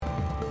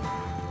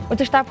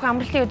Өдөр та бүхэн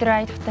амралтын өдрөө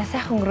аялалтаа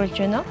сайхан өнгөрүүлж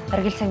байна уу?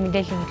 Аргил цаг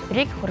мэдээллийн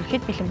хөтөлбөрийг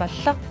хүрэхэд бэлэн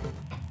боллоо.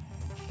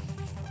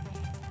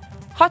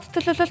 Хот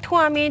төлөвлөлт хүн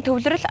амын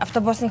төвлөрөл,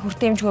 автобусны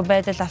хүртээмжгүй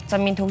байдал,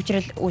 автозамын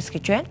төвчрөл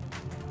үүсгэж байна.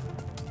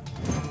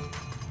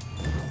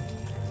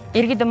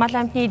 Иргэд мал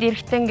амтны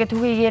дэрэгтэн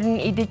түгээгээр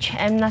нь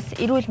идэж амнаас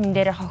эрүүл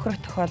мэндээр хохирох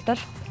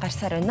тохиолдол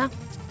гарсаар байна.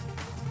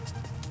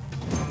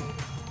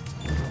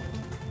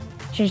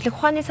 Шинжлэх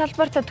ухааны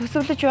салбарт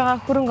төсөвлөж байгаа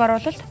хөрөнгө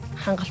оруулалт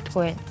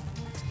хангалтгүй байна.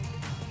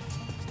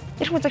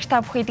 Ирэх үзэгч та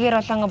бүхэн эдгээр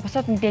болон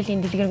бусад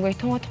мэдээллийн дэлгэрэнгүй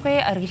тун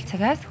утгагүй аргил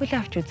цагаас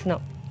хүлээн авч үзнэ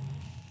үү.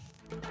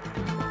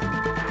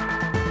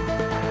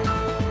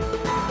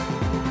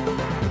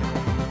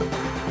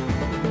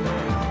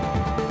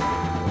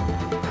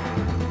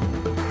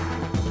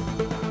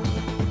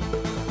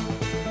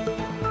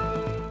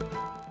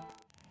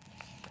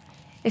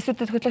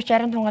 Эсвэл хөтлөгч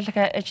Арин тунгалаг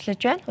ажиллаж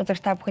байна.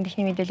 Үзэгч та бүхэн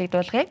техникийн мэдээллийг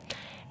дуулгая.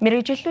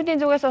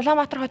 Мэргэжилтнүүдийн зүгээс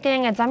Улаанбаатар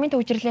хотын замын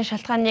төвчрөлийн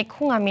шалтгааныг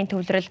хүн амын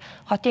төвлөрөл,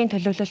 хотын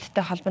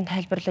төлөвлөлттэй холбон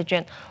тайлбарлаж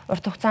байна.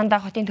 Урт хугацаанд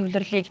хотын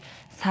төвлөрлийг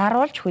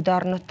сааруулж, хөдөө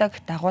орнуудыг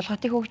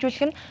дагуулгатыг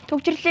хөгжүүлэх нь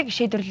төвчрлийг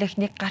шийдвэрлэх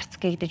нэг гарц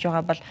гээгдэж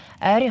байгаа бол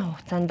ойрын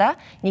хугацаанд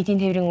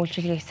нийтийн тээврийн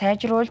үйлчилгээг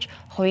сайжруулж,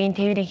 хувийн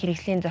тээврийн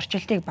хэрэгслийн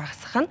зорчилтыг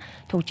багасгах нь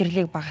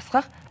төвчрлийг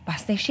багасгах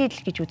бас нэг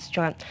шийдэл гэж үзэж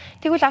байгаа.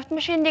 Тэгвэл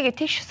автомашиныг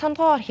тэгш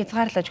сонгоогоор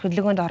хязгаарлаж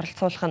хөдөлгөөнд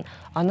оролцуулах нь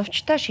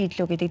оновчтой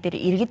шийдэл үү гэдэг дээр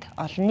иргэд,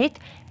 олон нийт,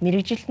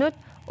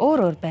 мэргэжилтнүүд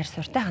өөр байр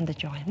суурьтай хандаж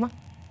байгаа юм а.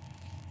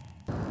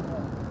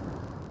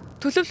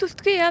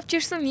 Төлөвлөлтгүй явж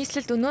ирсэн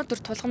нийслэлд өнөөдөр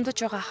тулгамдж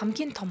байгаа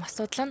хамгийн том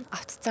асуудал нь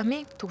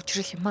автозамын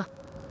төвчрөл юм а.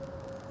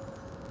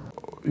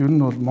 Ер нь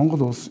бол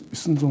Монгол улс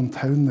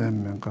 958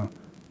 мянган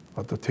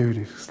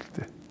тээвэр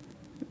хэрэгсэлтэй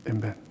юм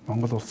байна.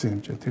 Монгол улсын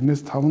хэмжээнд.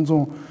 Тэрнээс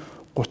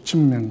 530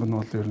 мянган нь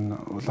бол ер нь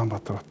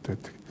Улаанбаатар хот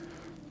байдаг.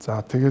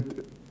 За тэгээд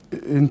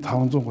энэ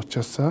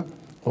 530-аас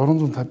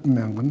 350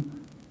 мянган нь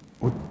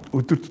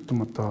өдөр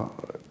тутам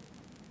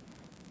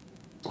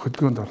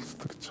хөдөлгөөнд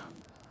оролцдог гэж байна.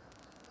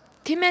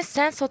 Тиймээс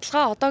сайн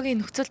судалгаа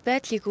одоогийн нөхцөл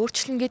байдлыг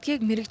өөрчлөн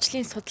гэдгийг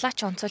мэргэжлийн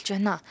судлаач онцолж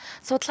байна.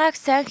 Судалгааг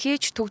сайн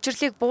хийж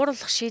төвчрлийг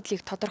бууруулах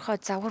шийдлийг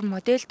тодорхой загвар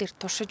модель дээр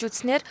туршиж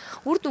үзснээр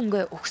үр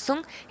дүнгээ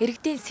өгсөн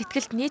иргэдийн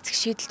сэтгэлд нийцэх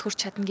шийдэлд хүрч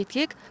чадна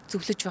гэдгийг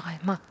зөвлөж байгаа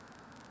юм а.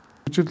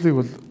 Төвчрлийг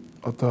бол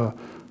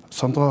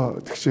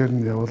сондгоо тэгшээр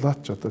нь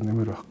явуулаач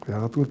нэмэр байхгүй.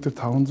 Ягдгүр тэр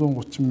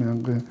 530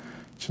 мянган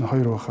чинь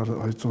 2 бахаар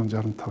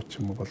 265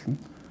 ч юм уу болно.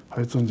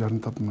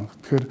 265 мянга.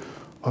 Тэгэхээр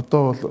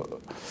одоо бол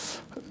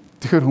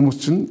тэгэхээр хүмүүс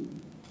чинь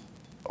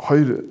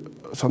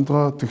 2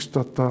 сондгоо тэгш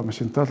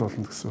машинтаа л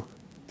болно гэсэн үг.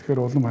 Тэгэхээр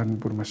улам харин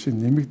бүр машин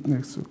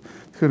нэмэгдэнэ гэсэн үг.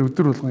 Тэгэхээр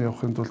өдөр болгон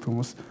явахын тулд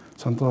хүмүүс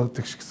сондгоо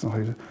тэгш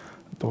гэсэн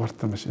 2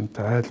 дугаартай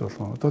машинтаа айл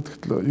болгон. Одоо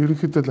тэгэхээр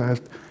ерөнхийдөө л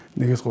айлд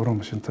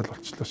 1-3 машинтаа л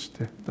болчихлоо шүү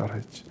дээ. Дараа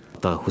хайж.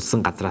 Одоо хүссэн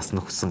газраас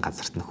нь хүссэн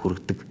газарт нь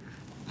хүргэдэг.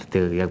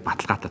 Тэгээ яг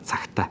баталгаатай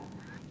цагтаа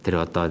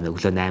тэр одоо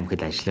өглөө 8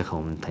 гэхэд ажлынхаа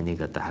өмнө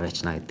таныг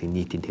хаваачна гэдэг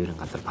нийтийн тээврийн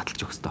газар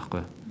баталж өгөх хэрэгтэй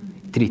байхгүй юу?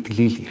 Тэр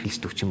итгэлийг эрхэлж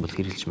төвчин бол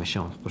хэрэглэж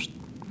машин авахгүй шүү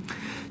дээ.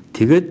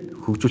 Тэгээд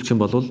хөгжүүлчих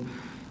юм бол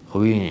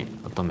хувийн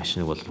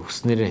машиныг бол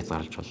хүснээрээ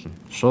хязгаарлаж болно.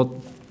 Шууд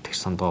тэгш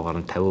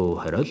сондгоогоор нь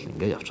 50% хориол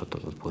ингээд явчихад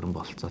бол бүрэн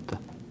болцоотой.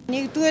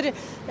 Нэгдүгээр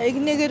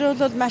игнэгээр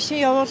бол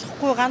машин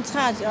явуулахгүй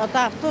ганцхан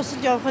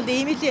автобусд явахад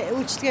ийм л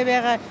үйлчлэгээ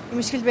байгаа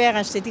юм шиг л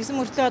байгаа шүү дээ. Тэгсэн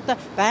мөртлөө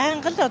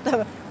байнга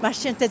л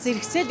машинтай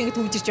зэрэгцээл ингээд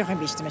хөгжиж явах юм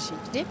биш үү машин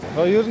тий.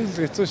 Ер нь л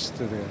хэцүү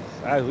шүү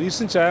дээ.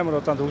 Ирсэн ч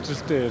амар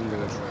хөгжилтэй ер нь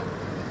тэгэл.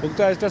 Бүгд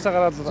ажлаасаа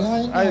гараад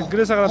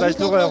гэрээсээ гараад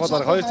ажил руугаа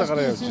яваад 2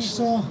 цагаараа явж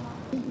шүү.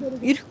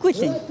 Ирэхгүй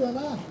л.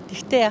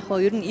 Гэхдээ яг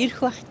ер нь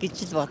ирэх байх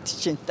гэж л бодож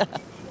байна та.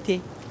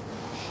 Тий.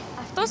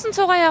 Автобусын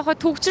цугаа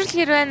явах төвчрөл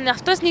хэр байна?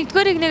 Автобус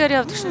нэгдүгээр игнэгээр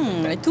явдаг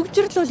шүү.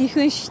 Төвчрөл бол их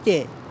байна шүү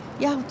дээ.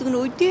 Явдаг нь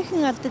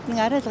өдийнхэн алдад нэг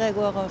арай л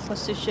гайгүй байгаа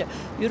болохоос биш.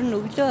 Ер нь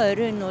өглөө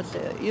оройн бол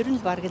ер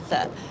нь баг л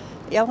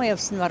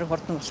явсан баг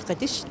хурдан болох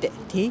гэдэг шүү дээ.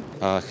 Тий.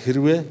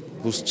 Хэрвээ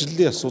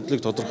бүсчлэлийн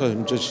асуудлыг тодорхой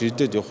хэмжээнд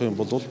шийдээд явах юм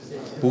бол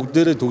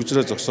бүгдээрээ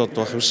төвчрөө зогсоод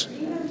байх биш.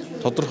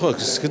 Тодорхой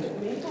хэсэг нь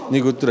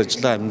нэг өдөр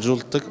ажиллаа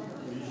амжуулдаг,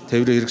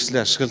 тээврийн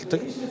хэрэгслээ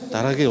ашигладаг,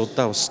 дараагийн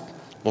удаа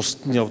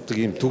бусад нь явдаг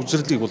ийм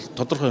төвчрлийг бол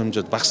тодорхой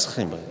хэмжээнд багасгах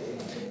юм байна.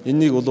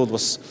 Энийг бол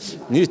бас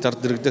нийт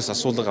ард иргэдээс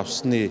асуулга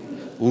авсны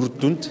үр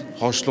дүнд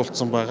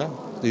хойшлуулсан байгаа.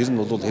 Ер нь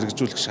бол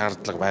хэрэгжүүлэх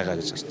шаардлага байгаа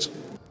гэж харж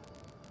байна.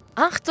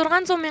 Анх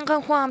 600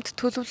 мянган хүн амт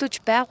төлөвлөж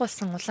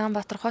байгуулсан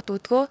Улаанбаатар хот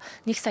өдгөө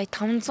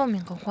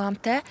 1,500,000 хүн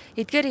амтай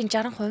эдгээрийн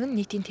 60% нь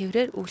нийтийн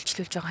тээврээр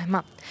үйлчлүүлж байгаа юм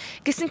а.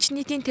 Гэсэн ч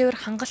нийтийн тээвэр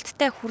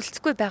хангалттай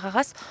хүрэлцэхгүй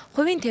байгаагаас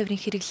хувийн тээврийн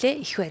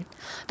хэрэглээ их байна.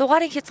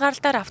 Дугаарын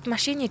хязгаарлалтаар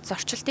автомашины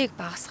зорчилтыг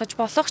багасгаж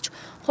болох ч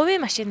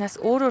хувийн машинаас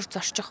өөрөөр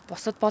зорчих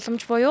бусад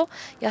боломж буюу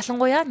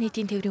ялангуяа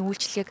нийтийн тээврийн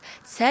үйлчлэгийг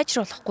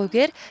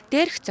сайжруулахгүйгээр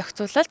дээрх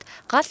зохицуулалт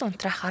гал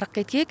унтраах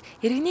арга гэдгийг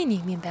иргэний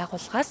нийгмийн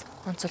байгууллагаас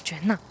онцолж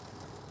байна.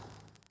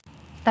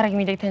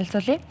 Дараагийн мэдээг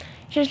танилцуулъя.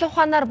 Шинжлэх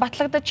ухаанаар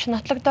батлагдаж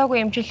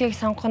нотлогдоогүй эмчилгээг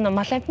сонгох нь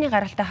мал амтны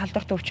гаралтай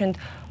халдварт өвчнөд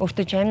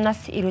өртөж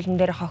амнаас эрүүл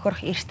мэндээр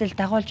хохирох эрсдэл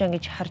дагуулж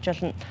байна гэж харж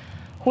байна.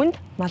 хүнд,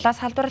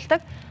 малаас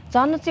халдварладаг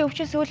зоонуудын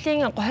өвчин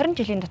сүүлийн 20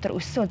 жилийн дотор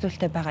өссөн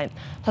үзүүлэлттэй байгаа юм.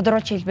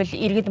 Тодорхойлж хэлбэл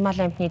иргэд мал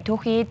амьтны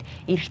түүхийд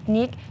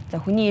эрхтнийг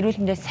хүний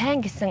эрүүл мэндэд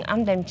сайн гэсэн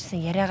амд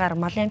амжсан яриагаар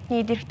мал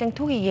амьтны эрхтэн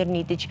түүхийгээр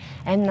нийдэж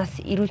амь нас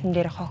эрүүл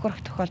мэндээр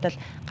хохирох тохиолдол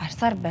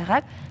гарсаар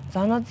байгааг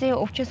зоонуудын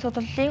өвчин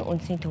судлалын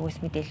үндэсний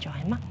төвөөс мэдээлж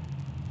байгаа юм а.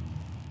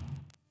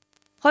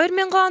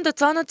 2000 онд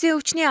зоонуудын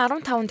өвчний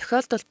 15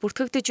 тохиолдол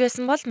бүртгэгдэж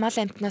байсан бол мал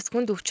амьтнаас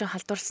хүнд өвчин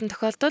халдварсан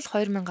тохиолдол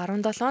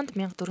 2017 онд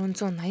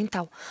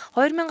 1485,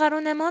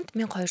 2018 онд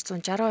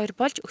 1262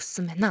 болж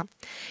өссөн байна.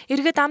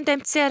 Иргэд амд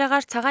амьтсан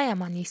яриагаар цагаан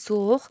ямааны сүү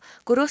уух,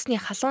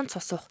 гөрөөсний халуун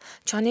цус уух,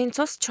 чонын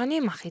цус,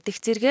 чоны мах идэх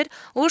зэргээр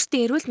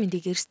өөрсдийн эрүүл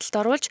мэндийг эрсдэлд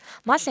оруулж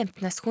мал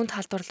амьтнаас хүнд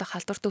халдварлах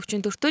халдварт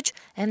өвчин дөртөж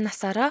амь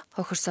насаараа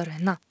хохирсоор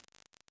байна.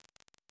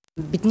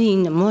 Бидний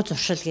энэ муу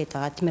зуршил гэдэг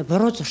байгаа тийм ээ,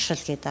 буруу зуршил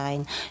гэдэг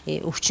байгаа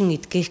энэ өвчин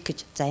эдгэх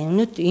гэж за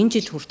энэ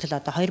жил хүртэл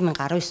одоо 2019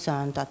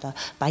 онд одоо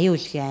Баян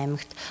Улгийн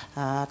аймагт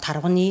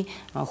тарганы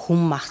хүм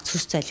мах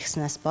цус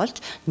залгиснаас болж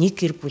нэг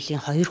гэр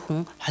бүлийн 2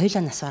 хүн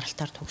хоёулаа нас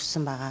баралтаар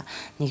төгссөн байгаа.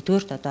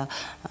 Нэгдүгээрт одоо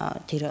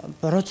тэр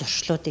буруу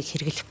зуршлуудыг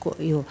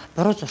хэрэглэхгүй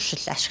буруу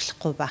зуршил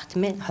ашиглахгүй байх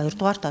тийм ээ.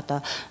 Хоёрдугаарт одоо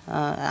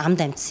амд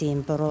амьдсан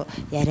юм буруу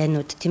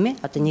ярианууд тийм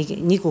ээ. Одоо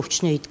нэг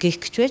өвчнөө эдгэх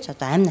гэж байж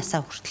одоо амь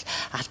насаа хүртэл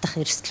алдах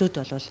эрсдлүүд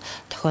бол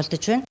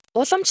тохиолдож байна.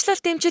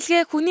 Уламжлалт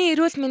дэмжлэгээ хүний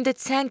эрүүл мэндэд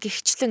сайн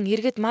гихчлэн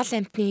иргэд мал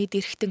амьтны эд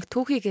эрхтэн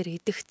түүхийгээр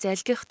идэх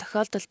залгих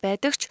тохиолдол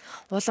байдаг ч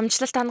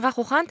уламжлалт ангаах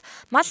ухаанд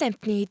мал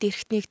амьтны эд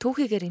эрхтнийг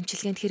түүхийгээр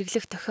эмчилгээнд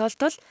хэрэглэх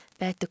тохиолдол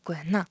байдаггүй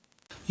байна.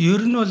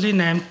 Ер нь бол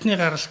энэ амьтны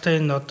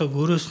гаралтай энэ одоо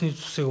гөрөөсний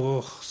цусыг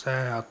уух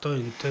сайн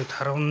одоо энтэй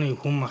тарганы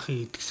хүм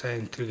махыг идэх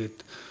сайн энэ төргээд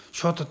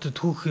шууд одоо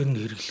түүхээр нь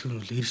хэрэглэх нь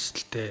бол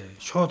эрсдэлтэй.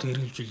 Шууд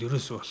хэрэгжүүл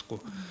ерөөсөө болохгүй.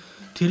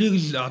 Тэрийг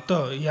л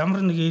одоо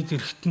ямар нэг эд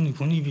эрхтэн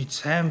хүний бие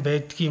сайн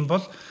байдгийн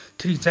бол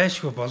тэрийг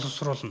зайлшгүй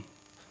боловсруулна.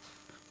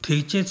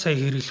 Тэгжээд сая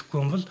хэрэглэхгүй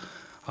юм бол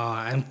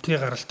амьтны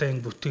гаралтай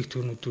энэ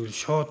бүтээгдэхүүнүүд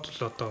шууд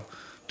л одоо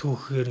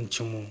түүхээр нь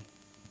ч юм уу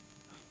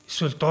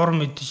эсвэл дор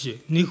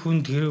мэдж нэг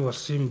хүнд хэрэг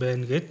болсон юм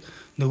байна гэд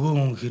нөгөө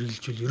хүн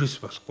хэрэглэжүүл ерөөс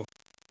болохгүй.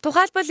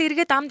 Тухайлбал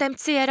иргэд амд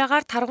амьдсан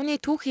яриагаар тарганы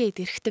түүхий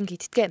эд эрхтэн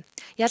гэддэг.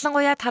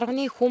 Ялангуяа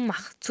тарганы хүм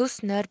мах,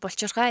 цус, нойр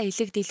булчирхай,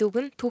 элэг дэлүүг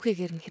нь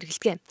түүхийгээр нь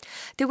хэрэглэдэг.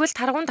 Тэгвэл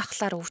таргун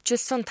дахлаар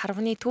өвчлсөн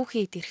тарганы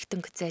түүхий эд эрхтэн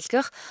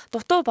залгих,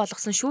 дутуу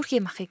болгосон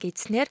шүүрхийн махыг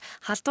эдснээр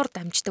халдвар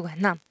дамждаг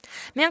байна.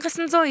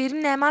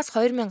 1998-аас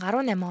 2018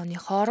 оны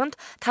хооронд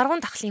таргун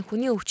дахлын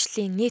хүний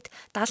өвчлөлийн нийт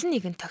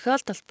 71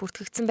 тохиолдол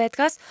бүртгэгдсэн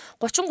байдгаас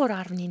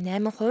 33.8%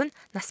 нь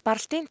нас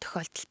баралтын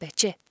тохиолдол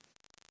байжээ.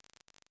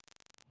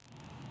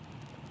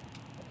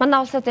 Манай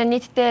улсад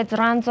нийтдээ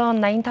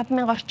 685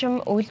 мянга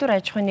орчим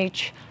үйлдвэр аж ахуйн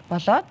нэгж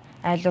болоод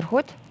айл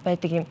өрхөд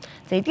байдаг юм.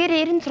 За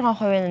эдгээр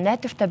 96% нь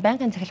найдвартай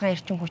байнгын цахилгаан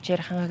эрчим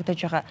хүчээр хангагдаж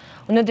байгаа.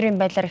 Өнөөдрийн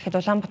байдлаар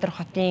ихэд Улаанбаатар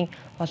хотын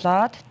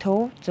болоод,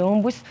 төв, зөөн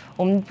бүс,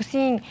 өмнөд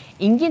бүсийн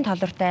энгийн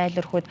толортой айл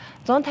өрхөд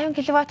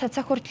 150 кВт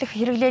цаг хүртэлх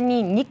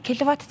хэрэглээний 1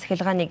 кВт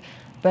цахилгааныг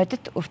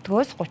бодит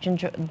өртгөөс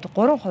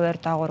 33%-аар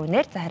доогуур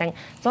үнээр харин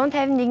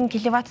 151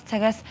 кВт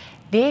цагаас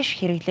дээш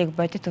хэрэглээг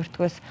бодит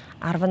өртгөөс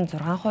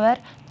 16%-аар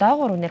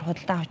доогуур үнээр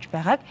худалдан авч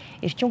байгааг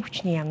эрчим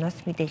хүчний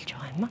яамнаас мэдээлж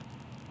байгаа юм а.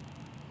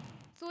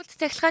 Сүүлд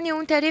цахилгааны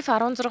үн тариф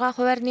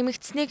 16%-аар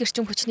нэмэгдсэнийг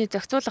эрчим хүчний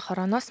зохицуулах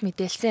хорооноос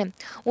мэдээлсэн.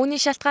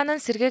 Үүний шалтгаан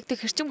нь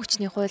сэргээгдэх эрчим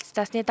хүчний хууль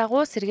цаасны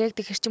дагуу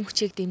сэргээгдэх эрчим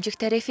хүчийг дэмжих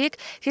тарифыг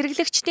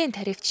хэрэглэгчдийн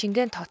тарифт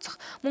шингэн тооцох,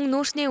 мөн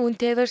нүүрсний үн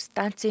тээвэр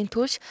станцын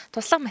түлш,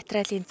 туслах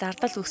материалын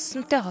зардал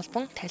өссөнтэй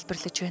холбон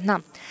тайлбарлаж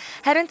байна.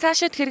 Харин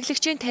цаашид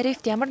хэрэглэгчийн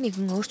тарифт ямар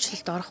нэгэн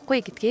өөрчлөлт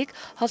орохгүй гэдгийг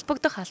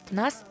холбогдох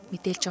албанаас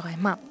мэдээлж байгаа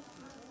юм а.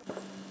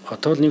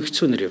 Одоо л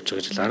нэмэгдсүүнээр явж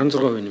байгаа жил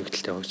 16%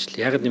 нэмэгдэлтэй байгаа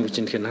жил. Яагаад нэмэгдэж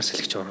байгаа гэхээр нар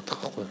салхич ороод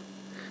байгаа байхгүй юу?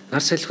 Нар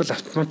салхи бол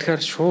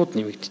автоматикаар шууд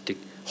нэмэгддэг.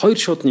 Хоёр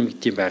шууд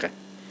нэмэгдэм байгаа.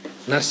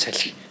 Нар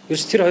салхи.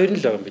 Ерөөс тэр хоёр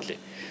нь л байгаа юм билээ.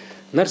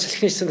 Нар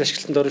салхины эсэнд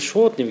ашиглалтанд ороод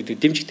шууд нэмэгдэг.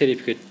 Дэмжих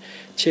тариф гэхэд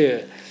чи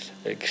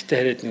гэртээ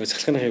хараад нэг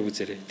салхины хаяг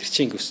үзээрэй. Тэр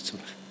чинь ингэ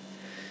өссөн байна.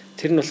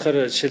 Тэр нь болохоор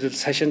жишээлбэл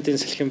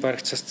Сайшаантын салхин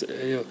парк,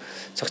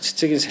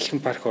 Цогццгийн салхин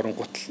парк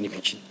оронгууд л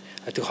нэмж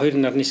байна. Тэг хоёр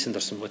нарны эсэнд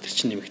орсон бо тэр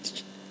чинь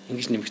нэмэгдэж байна.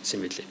 Ингэж нэмэгдсэн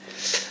юм билээ.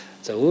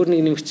 За өөр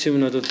нэг нэмэгдсэн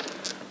юм нь бол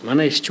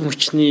манай эрчим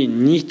хүчний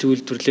нийт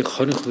үйлдвэрлэлийн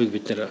 20%-ийг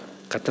бид нэр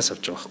гаднаас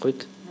авч байгаа байхгүй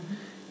юу?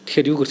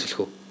 Тэгэхээр юугаар төлөх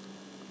вэ?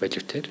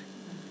 Валютаар.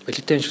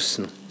 Валютын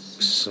өссөн.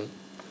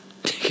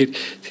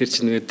 Тэгэхээр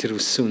чинь тэр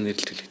өссөн үнээр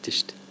л төлөгдөн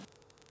шүү дээ.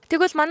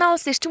 Тэгвэл манай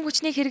улс эрчим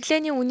хүчний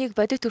хэрэглээний үнийг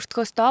бодит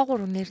өртгөөс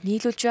доогуур үнээр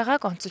нийлүүлж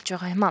байгааг онцолж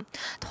байгаа юм а.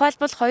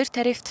 Тухайлбал 2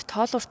 тарифт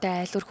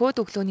тоолууртай айл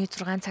өрхөөд өглөөний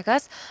 6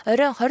 цагаас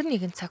оройн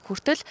 21 цаг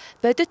хүртэл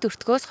бодит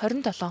өртгөөс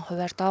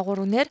 27%-аар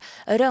доогуур үнээр,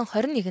 оройн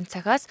 21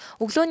 цагаас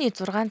өглөөний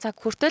 6 цаг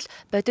хүртэл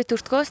бодит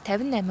өртгөөс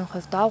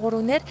 58% доогуур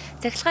үнээр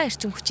цахилгаан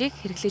эрчим хүчийг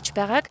хэрэглэж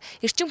байгааг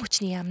эрчим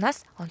хүчний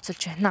яамнаас онцолж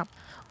байна.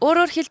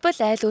 Өөрөөр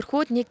хэлбэл айл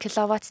өрхүүд 1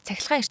 кВт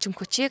цахилгаан эрчим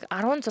хүчийг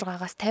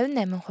 16-аас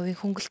 58%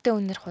 хөнгөлөлттэй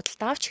үнээр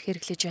худалдан авч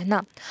хэрэглэж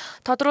байна.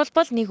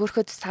 Тодорхойлбол нэг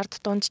өрхөд сард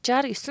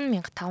дунджаар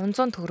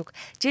 9500 төгрөг,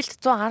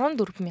 жилд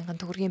 114 мянган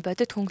төгрөгийн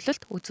бодит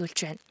хөнгөлөлт үзүүлж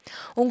байна.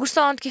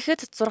 Өнгөрсөн онд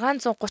гэхэд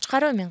 630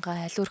 гаруй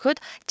мянган айл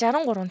өрхөд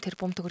 63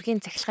 тэрбум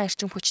төгрөгийн цахилгаан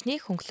эрчим хүчний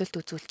хөнгөлөлт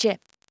үзүүлжээ.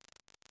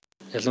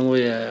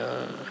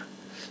 Ялангуяа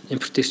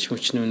импорт эрчим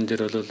хүчний үнэн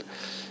дээр бол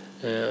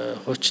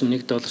хуучин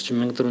 $1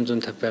 чинь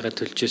 $1450 байгаа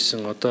төлж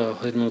ирсэн. Одоо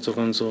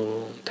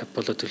 $2650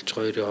 болоод төлж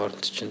байгаа хоёрын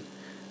хооронд чинь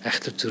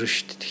айхтар зөрөө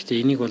шүү дээ.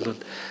 Гэхдээ энийг бол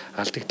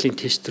алдагдлын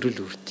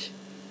тестрүүл үрдээ.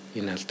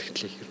 Энэ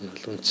алдагдлыг ер нь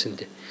бол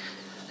үндсэндээ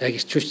яг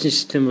эрчим хүчний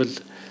систем бол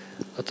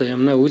одоо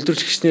ямнаа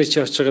үйлдвэрлэгчнэр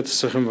чи очиж байгаа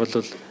тасах юм бол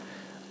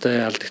одоо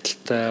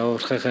алдагдaltaй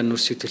уурхайхаа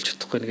нүрсийг төлж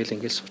чадахгүй нэг л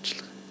ингээл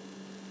суучлаа.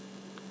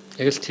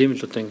 Яг л тийм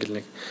л одоо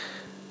ингээл нэг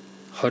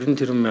 20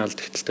 тэрбумын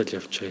алдагдaltaй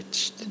явж байгаа гэдэг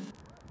шүү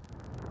дээ.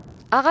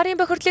 Агаарын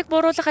бохирдлыг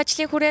бууруулах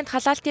ажлын хүрээнд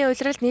халаалтын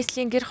улиралд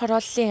нийслэлийн гэр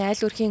хорооллын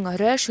айл өрхийн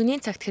орой шөнийн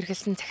цагт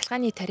хэрэгэлсэн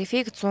цахилгааны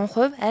тарифыг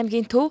 100%,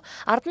 аймгийн төв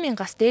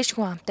 10,000-аас дээш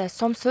хүн амтай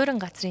сум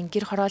суурин газрын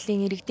гэр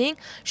хорооллын иргэдийн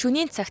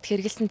шөнийн цагт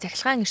хэрэгэлсэн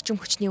цахилгаан эрчим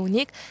хүчний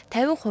үнийг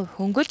 50%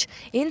 хөнгөлж,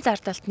 энэ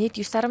зардалд нийт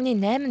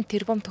 9.8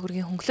 тэрбум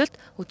төгрөгийн хөнгөлөлт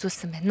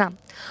үзүүлсэн байна.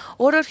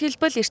 Өөрөөр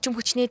хэлбэл эрчим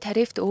хүчний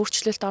тарифт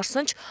өөрчлөлт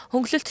орсон ч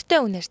хөнгөлөлттэй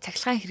үнээр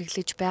цахилгаан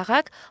хэрэглэж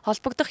байгааг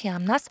холбогдох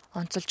яамнаас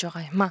онцолж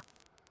байгаа юм а.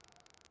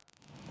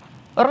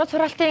 Ургац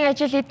хураалтын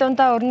ажил эд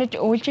дундаа өрнөж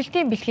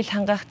үйлчлэлтийн бэлтгэл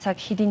хангах цаг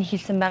хэдийн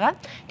хэлсэн байгаа.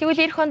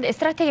 Тэгвэл эх хонд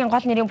стратегийн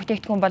гол нэрийн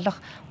бүтээгдэхүүн болох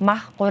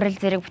мах, гурил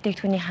зэрэг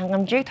бүтээгдэхүүний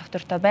хангамжийг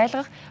тогтвортой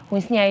байлгах,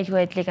 хүнсний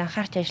аюулгүй байдлыг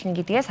анхаарч ажиллана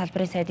гэдгээ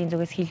салбарын сайдын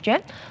зүгээс хэлж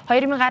байна.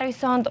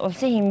 2019 онд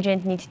улсын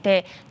хэмжээнд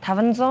нийтдээ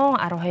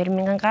 512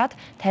 мянган гад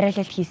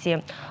тариалал хийсэн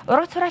юм.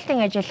 Ургац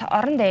хураалтын ажил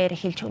орон даяар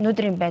эхэлж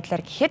өнөөдрийн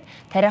байдлаар гэхэд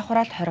тариа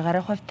хураалт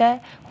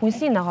 20%-тай,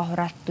 хүнсний ногоо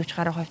хураалт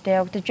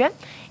 40%-тай явагдаж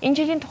байна. Энэ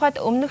жилийн тухайд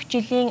өмнөх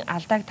жилийн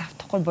алдааг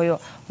давтахгүй буюу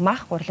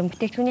мах гурилан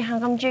бүтээгдэхүүний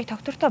хангамжийг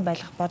тогтвортой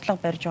байлгах бодлого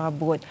барьж байгаа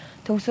бөгөөд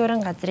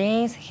төвсөрөн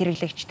газрын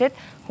хэрэглэгчдэд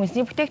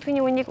хүнсний бүтээгдэхүүний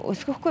үнийг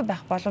өсгөхгүй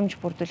байх боломж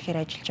бүрдүүлэхээр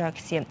ажиллаж байгаа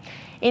гэсэн юм.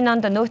 Энэ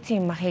онд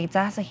нөөцийн махыг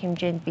заасан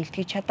хэмжээнд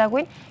бэлтгэж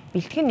чадаагүй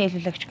бэлтгэн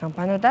нийлүүлэгч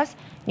компаниудаас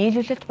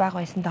нийлүүлэлт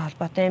бага байсантай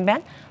холбоотой юм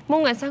байна.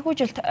 Мөн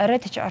санхүүжилт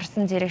оройтж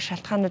орсон зэрэг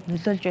шалтгаанууд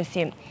нөлөөлж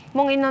байсан юм.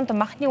 Мөн энэ онд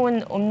махны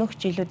үн өмнөх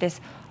жилүүдээс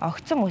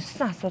огцом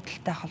өссөн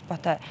асуудалтай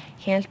холбоотой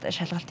хяналт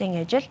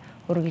шалгалтын ажил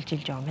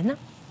үргэлжилж байгаа юм байна.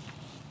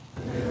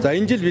 За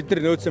энэ жил бид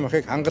нөөцийн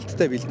махыг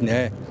хангалттай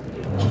бэлдэнэ.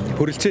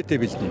 Хүрэлцээтэй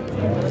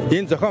бэлдэнэ.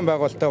 Энэ зохион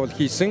байгуулалтаа бол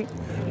хийсэн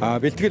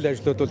бэлтгэл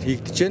ажлууд бол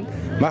хийгдэж байна.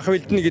 Мах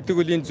бэлдэнэ гэдэг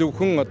бол энэ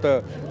зөвхөн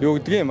одоо юу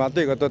гэдгийг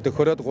малыг одоо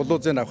төхөрөөд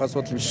гулуузыг авах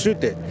асуудал биш шүү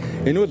дээ.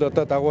 Энэ бол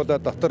одоо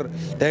дагуулад дотор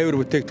дайвар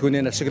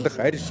бүтээгдэхүүнийг ашиглах,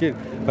 арь шир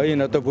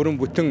хоёрын одоо бүрэн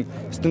бүтэн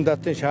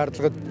стандартын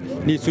шаардлагад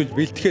нийцүүлж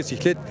бэлтгэхээс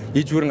эхлээд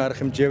иж бүрэн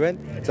арга хэмжээ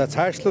байна. За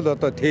цаашлал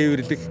одоо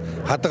тээвэрлэх,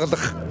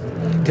 хадгалах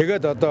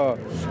тэгээд одоо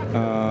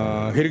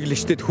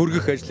хэрэглэгчдэд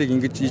хүргэх ажлыг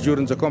ингэж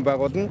ижүүрэн зохион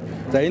байгуулна.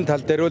 За энэ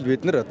тал дээр бол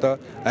бид нар одоо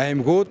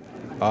аймагуд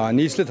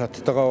нийслэл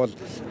хаттайгаа бол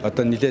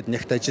одоо нэлээд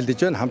нягт ажиллаж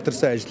байна.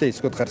 Хамтарсан ажлын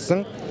хэсгүүд гарсан.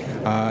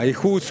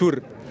 Их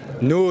үүсвэр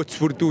нөөц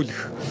бүрдүүлэх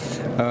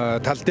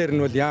тал дээр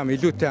нь бол яам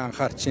илүүтэй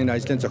анхаарч энэ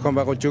ажлын зохион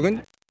байгуулж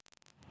өгнө.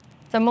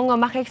 За мөн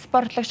мах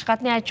экспортлогч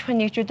гадны аж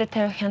ахуйн нэгжүүдэд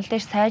тавих хяналтыг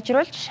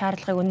сайжруулж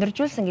шаардлагыг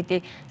өндөржүүлсэн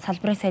гэдгийг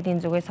салбарын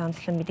сайдын зүгээс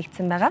онцлон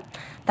мэдэгдсэн байгаа.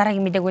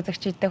 Дараагийн мэдээг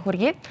үзэгчдэд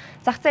хүргэе.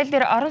 Зах зээл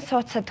дээр орон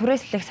сууц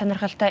түрээслэх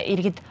сонирхолтой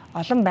иргэд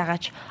олон байгаа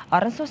ч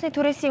орон сууцны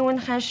түрээсийн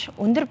үн ханш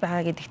өндөр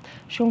байгаа гэдэгт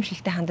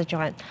шүүмжлэлтэй хандаж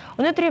байгаа.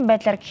 Өнөөдрийн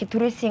байдлаар гэхэд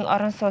түрээсийн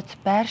орон сууц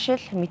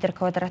байршил метр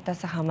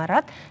квадратаас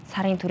хамаарат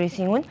сарын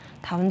түрээсийн үн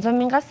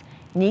 500,000-аас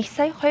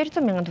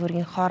 1,200,000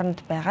 төгрөгийн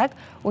хооронд байгааг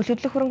үйл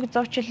хөдлөх хөрөнгө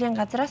зурчлалын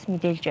газраас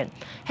мэдээлж байна.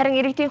 Харин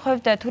иргэдийн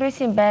хувьд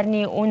түрээсийн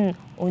байрны үн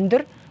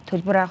өндөр,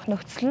 төлбөр авах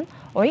нөхцөл нь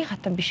уян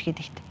хатан биш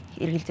гэдэгт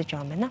эргэлзэж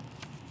байгаа юм байна.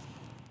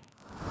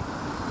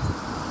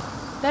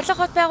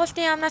 Барилга хот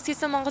байгуулалтын яамнаас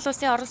хийсэн Монгол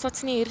улсын орон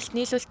сууцны эрэлт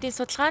нийлүүлэлтийн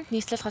судалгаанд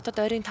нийслэл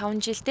хотод ойрын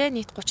 5 жилдээ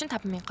нийт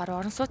 35,000 гаруй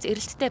орон сууц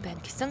эрэлттэй байна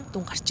гэсэн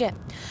дүн гарчээ.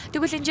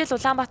 Тэгвэл энэ жил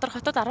Улаанбаатар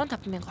хотод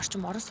 15,000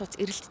 орчим орон сууц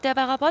эрэлттэй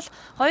байгаа бол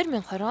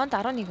 2020 онд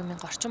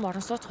 11,000 орчим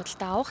орон сууц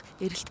худалдаа авах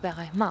эрэлт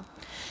байгаа юм а.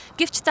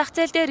 Гэвч зах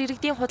зээл дээр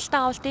иргэдийн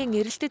худалдаа авалтын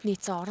эрэлтэд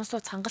нийцсэн орон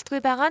сууц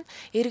хангалтгүй байгаа нь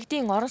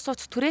иргэдийн орон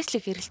сууц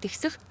түрээслэх эрэлт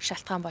ихсэх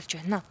шалтгаан болж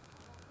байна.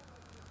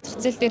 Зах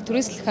зээл дээр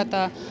түрээслэх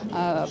одоо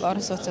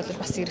орон сууц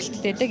бол бас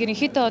эрэлттэй.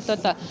 Ерөнхийдөө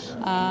бол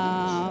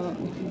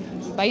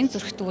Баян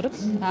зүрх дүүрэг,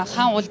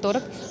 хаан уул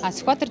дүүрэг,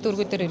 Сүхбаатар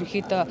дүүргүүдээр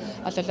ерөнхийдөө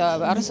бол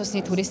орон сууцны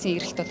түрээсийн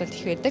эрэлт бол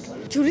их байдаг.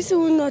 Түрээсийн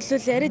үн бол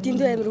арай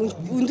дэндүү амир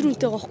өндөр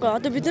үнэтэй байхгүй.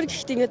 Одоо бид нар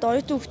гэхдээ ингээд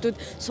оюутан хүмүүс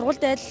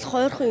сургуульд айлах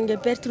хойрхон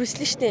ингээд байр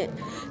түрээслэн штэ.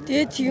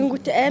 Тэгээд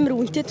тэгэнгүүтээ амир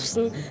үнэтэй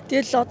тусна.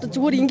 Тэгэл одоо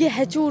зүгээр ингээд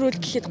хажуу өрөөл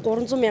гэхэд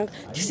 300,000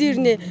 тэгсэн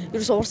ирнэ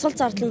ерөөс урсгал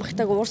зардал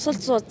багтааг урсгал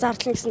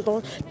зардал гэсэн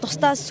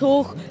тусдаа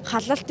сөөх,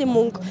 халаалтын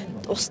мөнгө,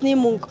 усны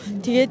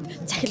мөнгө,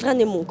 тэгээд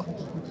цахилгааны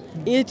мөнгө.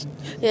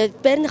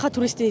 Байрныхаа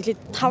түрээсний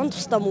хэлээд 5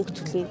 тусдаа мөнгө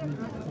төлнө.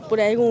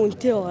 Бүр айгүй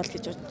үнэтэй байгаа л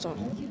гэж бодож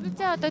байгаа.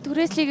 Тэрбээ одоо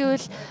түрээслийг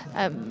гэвэл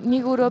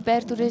нэг өрөө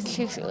байр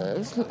түрээслэхийг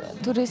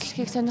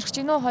сонирхож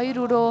байна уу?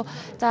 2 өрөө,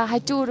 за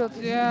хажуу өрөө.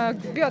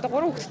 Би одоо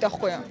 3 хүүхэдтэй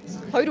байхгүй юу?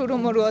 2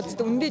 өрөө мөр бол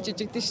үндэ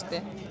жижигдэн шүү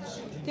дээ.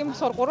 Тийм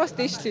болохоор 3-аас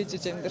дээш л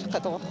хийж амьдрах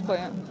гэдэг байгаа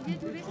байхгүй юу?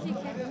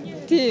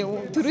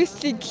 Тийм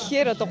түрээслийг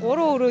гэхээр одоо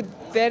 3 өрөө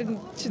байр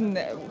чинь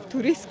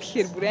түрээс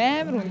гэхээр бүр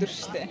амар өндөр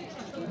шүү дээ.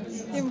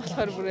 Тийм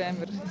болохоор бүр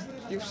амар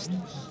юу шүү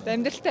дээ.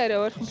 Амьдралтай арай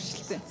ойрхон биш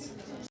л дээ.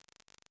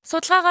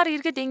 Судалгаагаар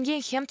иргэд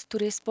энгийн хямд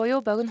түрээс буюу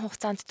богино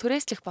хугацаанд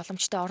түрээслэх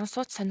боломжтой орон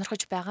сууц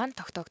сонирхож байгаа нь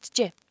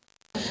тогтоогджээ.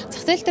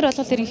 Зах зээл дээр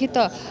бол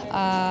ерөнхийдөө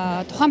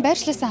тухайн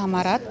байршлаасаа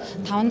хамаарат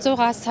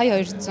 500-аас сая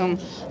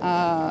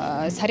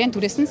 200 сарын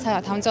түрээс нь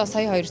 500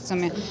 сая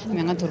 200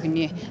 мянган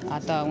төгрөгийн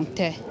одоо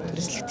үнэтэй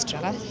түрээслэгдэж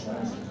байгаа.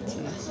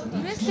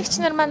 Түрээслэгч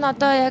нар маань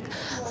одоо яг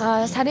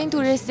сарын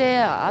түрээсээ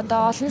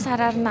одоо олон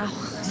сараар нь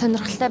авах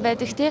сонирхолтой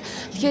байдаг тий.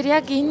 Тэгэхээр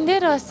яг энэ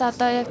дээр бас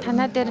одоо яг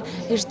танаа дээр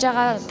ирж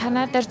байгаа,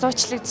 танаа дээр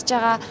зуучлагдж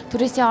байгаа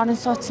түрээсийн орон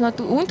сууцнууд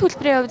үн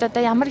төлбөрийн хувьд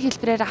одоо ямар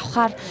хэлбэрээр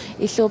авахаар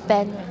илүү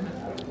байна вэ?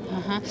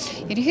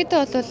 Ерөнхийдөө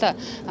бол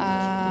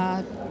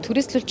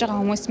түрээслүүлж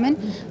байгаа хүмүүс маань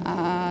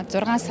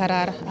 6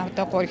 сараар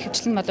авдаг,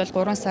 хөвчлэн бол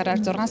 3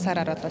 сараар 6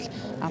 сараар бол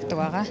авдаг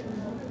байгаа.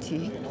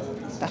 Тий.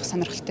 Авах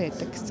сонирхолтой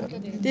байдаг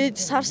гэсэн. Тэгээд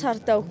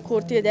сар-сардаа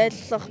өгөхөөр тэгээд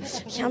айллах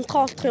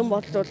хямдхан олдох юм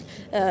бол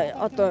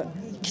одоо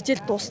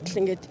хичээл дуустал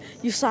ингээд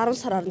 9-10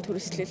 сараар нь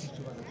түрээслэл.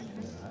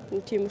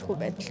 Тиймэрхүү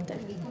байдалтай.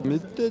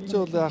 Мэдээж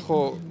бол яг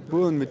хуу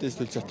бөөн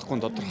мэдээлж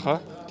чадахгүй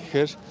тодорхой.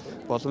 Тэгэхээр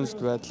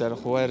боломжит байдлаар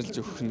хуваарлж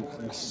өгөх нь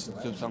маш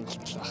зөв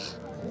сонголт баг.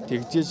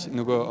 Тэгжээж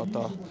нөгөө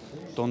одоо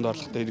дунд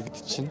орлоготой иргэд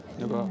чинь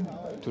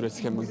нөгөө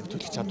түрээсэх юм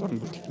төлөх чадвар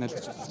нь бүрдэлтэнэ л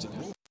гэж үзэж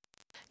байна.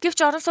 Гэвч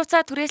орон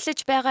сууцаа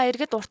түрээслэж байгаа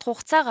иргэд урт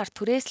хугацаагаар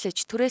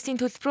түрээслэж, түрээсийн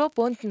төлбөрөө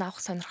бөөнд нь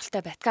авах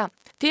сонирхолтой байдаг.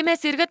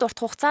 Тиймээс иргэд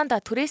урт хугацаанд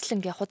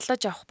түрээслэнгээ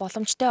худалдаж авах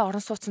боломжтой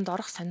орон сууцанд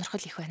орох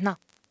сонирхол их байна.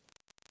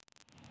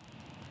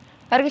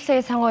 Оргил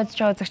цагийн сонгуульд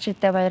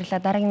үзэгчдэд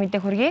баярлалаа. Дараагийн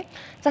мэдээ хүргэе.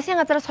 Засгийн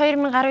газраас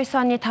 2019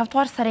 оны 5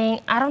 дугаар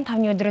сарын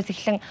 15-ны өдрөөс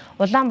эхлэн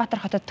Улаанбаатар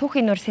хотод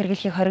түүхийн нуур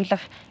сэргийлэхийг хориглох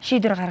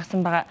шийдвэр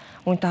гаргасан байгаа.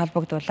 Үүнтэй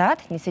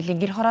холбогдуулаад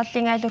нийслэлийн гэр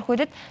хорооллын айл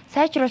өрхүүдэд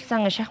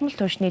сайжруулсан шахмал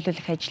түвш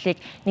нийлүүлэх ажлыг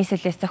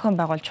нийслэлээс зохион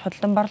байгуулж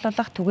худалдан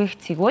борлуулах түгээх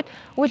цэгүүд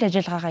үйл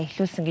ажиллагаагаа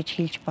эхлүүлсэн гэж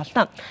хэлж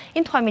болно.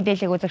 Энэ тухай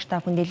мэдээллийг үзэгч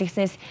та бүхэн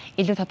дэлгэснээс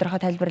илүү тодорхой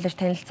тайлбарлаж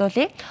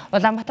танилцуулъя.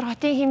 Улаанбаатар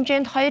хотын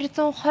хэмжээнд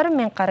 220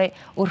 мянга гаруй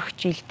өрх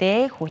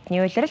жилдээ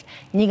хүйтний улирал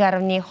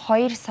 1.2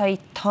 сая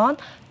тонн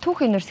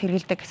түүхийн нурс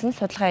хэрэглэдэг гэсэн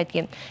судалгаа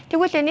байдаг юм.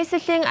 Тэгвэл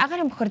нийслэлийн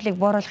агаарын бохирлыг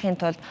бууруулахын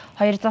тулд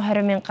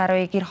 220 мянга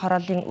гаруй гэр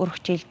хорооллын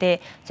өрх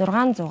жилдээ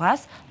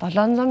 600-аас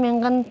 700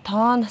 мянган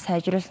тонн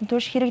сайжруулсан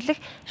түвш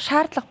хэрэглэх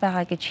шаардлага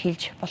байгаа гэж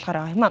хэлж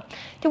болохоор байгаа юм а.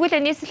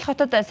 Тэгвэл нийслэл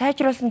хотод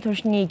сайжруулсан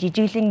түвшний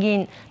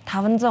жижиглэнгийн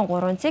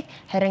 503 цэг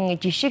харин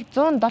жишг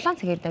 107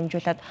 цэгээр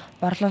дамжуулаад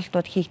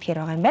борлуулалтууд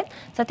хийгдэхээр байгаа юм байна.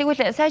 За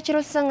тэгвэл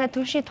сайжруулсан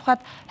түвшний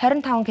тухайд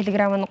 25 кг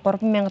нь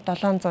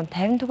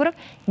 3750 төгрөг,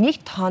 1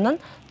 тонн нь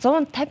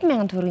 150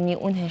 мянган төгрөгийн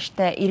үн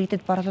ханштай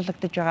иргэдэд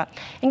борлуулагдаж байгаа.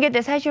 Ингээд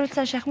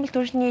сайжруулсан шахмал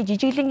түвшний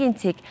жижиглэнгийн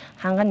цэг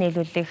ханган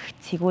нийлүүлэх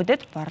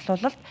цэгүүдэд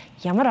борлуулалт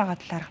ямар байгаа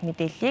талаарх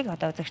мэдээллийг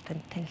одоо үзэгчдэд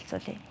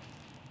танилцуулъя.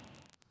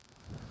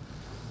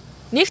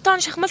 1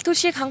 тонн шахмал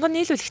түвшийг ханган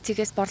нийлүүлэх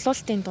цэгээс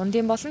борлуулалтын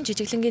дундын болон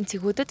жижиглэнгийн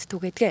цэгүүдэд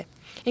түгээдэг.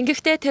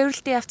 Ингэхдээ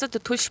тээвэрлэлтийн явцад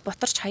түлш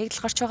бутарч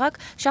хаягдал гарч байгааг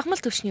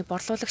шахмал түвшний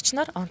борлуулагч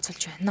нар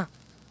онцолж байна.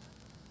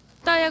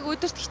 Одоо яг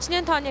өдөрт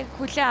хичнээн тонныг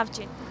хүлээн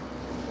авч байна.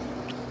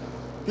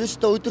 Би ч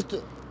одоо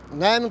өдөрт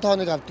 8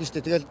 тонныг авдаг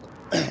штэ. Тэгэл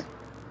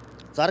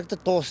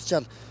зарагдад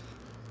дуусчаал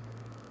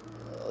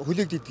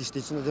хүлээгддэг штэ.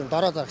 Чинь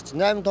дараа зарагч.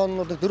 8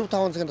 тоннууд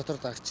 4-5 цагийн дотор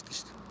зарагчдаг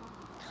штэ.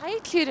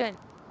 Хаягдал хэр байна?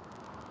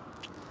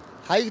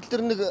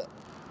 Хаягдал нэг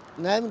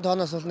 8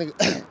 тонноос бол нэг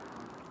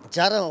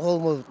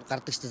 60%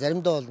 гардаг штэ.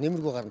 Заримдаа бол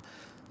нэмэргүй гарна.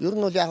 Ер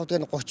нь бол яг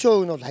тэгээ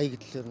 30% нь бол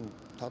хаягдал ер нь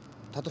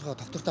тодорхой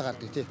тогтвортой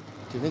гардаг тий.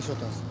 Тэг нэг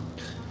шууд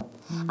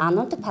байна.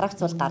 Нунтаг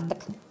парагц бол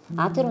гардаг.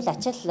 Тэр бол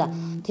ачаал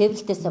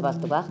тээвэрлэлтээсээ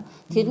болдог баг.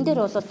 Тэрэн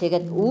дээр бол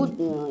тэгээд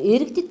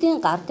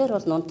иргэдийн гар дээр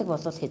бол нунтаг бол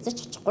хязгаарч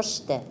очихгүй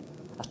шүү дээ.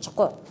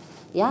 Очихгүй.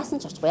 Яасан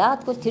ч очихгүй.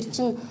 Яагад гэвэл тэр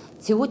чин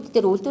цэгүүд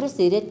дээр үлдвэрээс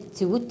ирээд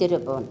цэгүүд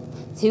дээр буuna.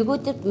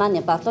 Цэгүүдэд маань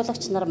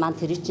борлуулагч нар маань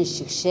тэр чин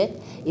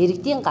шигшээд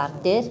иргэдийн гар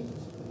дээр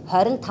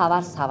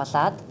 25-аар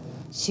савлаад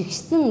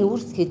шигсэн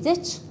нүүрс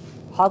хязгаарч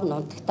хог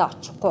нунтагтай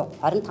очихгүй.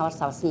 25-аар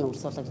савлсан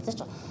нүүрс бол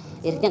хязгаарч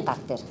иргэдийн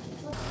гар дээр.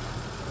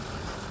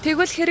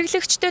 Тэгвэл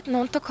хэрэглэгчдэд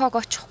нунтаг хог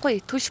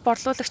очихгүй, түлш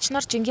борлуулагч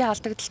нар жингийн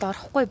алдагдалд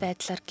орохгүй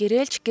байдлаар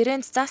гэрээлж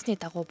гэрээнд заасны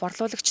дагуу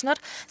борлуулагч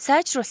нар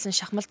сайжруулсан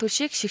шахмал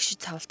түлшийг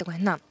шигшиж цавладаг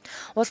байна.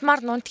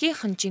 Улмаар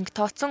нунтгийнхэн жинг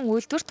тооцсон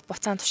үйлдвэрт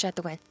буцаан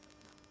тушаадаг байна.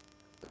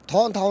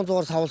 Тоон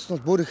 500-аар савлсан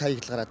бол бүр их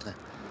хаягдал гараад байгаа.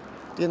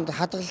 Тэгээд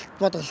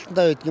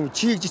хадгалалттай байдаг юм.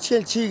 Чийг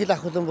жичгэн чийг л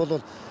авах юм бол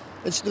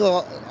энэ ч нэг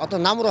одоо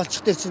намар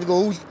олчих дээр чинь нэг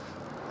өвөл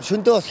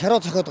шөндөө бас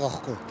хероо цохиод байгаа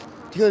байхгүй.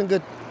 Тэгэхээр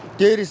ингээд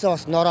дээрээсээ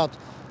бас нороод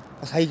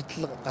бас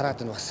хаягдал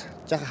гараад байна бас.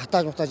 Жаахан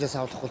хатааж мутаажаас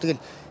авахгүй.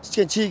 Тэгэл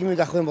жичгэн чийг миг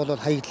авах юм бол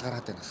хаягдал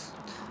гараад байна бас.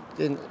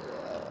 Тэгээд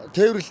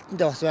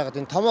тээвэрлэлтэндээ бас байгаад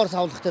энэ томоор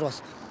савлах дээр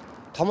бас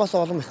томоос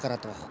улам их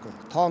гараад байгаа байхгүй.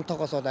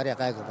 Тоонтойгоос бол арай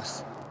гайгүй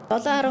бас.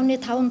 7.5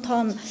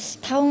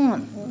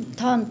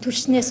 тонн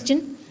түлшнээс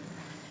чинь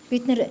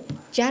бид нэр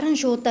 60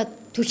 шуудаа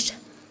түлш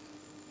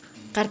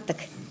гардаг.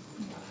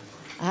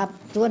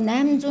 Зүгээр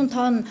 800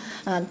 тонн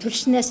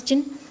түлшнээс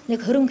чинь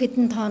нэг 20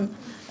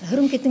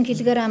 хэдэн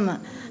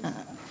килограмм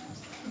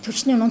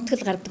түлшний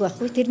нунтгал гардаг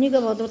байхгүй. Тэрнийг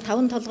бол 5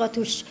 толгой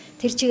түлш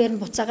тэр чигээр нь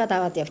буцаагаад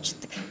аваад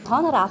явчихдаг.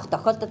 Тооноор авах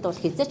тохиолдолд бол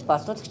хязгаарч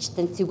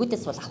борлуулагчдын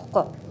цэгүүдээс бол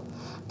авахгүй.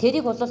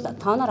 Тэрийг бол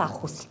тооноор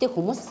авах хүсэлтэй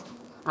хүмүүс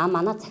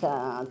Манай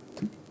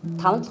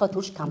 5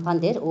 турш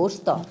компани дээр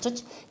өөрсдөө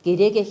очиж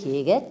гэрээгээ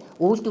хийгээд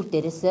үйлдвэр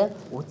дээрээсээ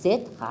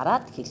үзээд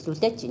гараад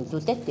хэвлүүлээд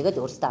жинлүүлээд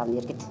тэгээд өөрсдөө авна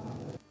иргэд.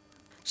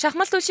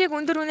 Шахмал түлшийг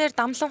өндөр үнээр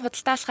дамлан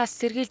худалдаалахаас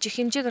сэргийлж их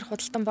хэмжээгээр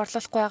худалдан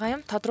борлуулахгүй байгаа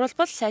юм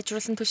тодруулбал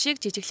сайжруулсан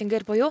түлшийг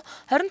жижиглэнгээр буюу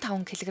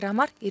 25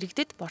 кг-аар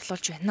иргэдэд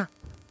борлуулж байна.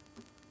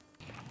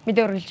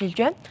 Мэдээ үргэлжилж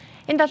байна.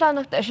 Энэ 7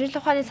 хоногт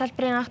шинжлэх ухааны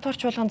салбарын анх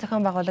туурч болгон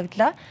зохион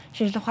байгуулагдлаа.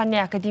 Шинжлэх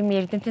ухааны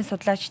академийн эрдэмтэн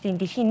судлаачдын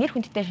дэлхийн нэр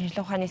хүндтэй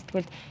шинжлэх ухааны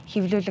сэтгүүлд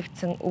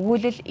хэвлүүлэгдсэн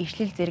өгүүлэл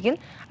ижлэл зэрэг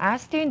нь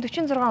Азийн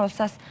 46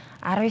 улсаас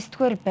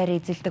 19-р байр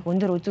эзэлдэг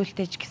өндөр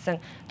үзүүлэлттэй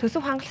гэсэн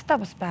төсөв хангалттай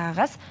бус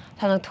байгаагаас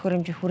тоног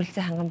төхөөрөмжийн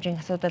хүрэлцээ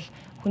хангамжийн асуудал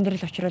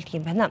хүндрэл учруулдаг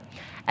юм байна.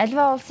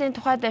 Альва улсын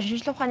тухайд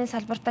шинжлэх ухааны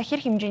салбартаа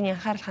хэр хэмжээний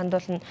анхаарал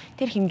хандуулна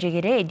тэр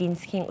хэмжээгээрээ эдийн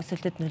засгийн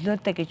өсөлтөд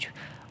нөлөөлдөг гэж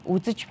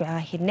үзэж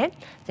байгаа хэрнээ.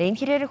 За энэ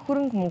хэрээр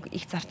хөрөнгө мөнгө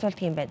их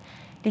зарцуулдаг юм байна.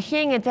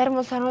 Дэлхийн зарим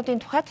улс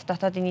орнуудын тухайд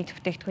дотоодын нийт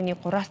бүтээгдэхүүний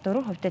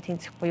 3-4%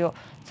 тэнцэх буюу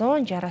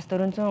 160-аас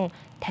 450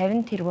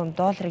 тэрбум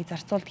долларыг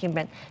зарцуулдаг юм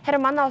байна.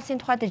 Харин манай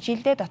улсын тухайд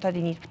жилдээ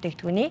дотоодын нийт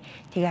бүтээгдэхүүний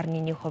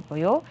 1.1%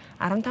 буюу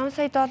 15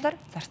 сая доллар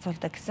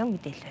зарцуулдаг гэсэн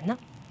мэдээлэл байна.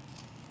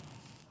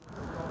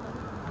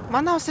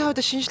 Манай улсын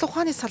хувьд шинжлэх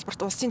ухааны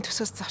салбарт улсын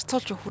төсөөс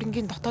зарцуулж буй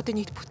хөрөнгийн дотоодын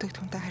нийт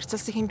бүтээгдэхүүнтэй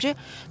харьцуулсан хэмжээ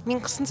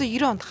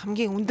 1990 онд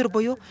хамгийн өндөр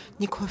буюу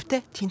 1%-тэй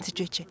тэнцэж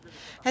байжээ.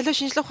 Аливаа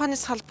шинжлэх ухааны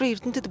салбарын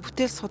эрдэмтэд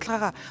бүтээл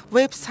судалгаагаа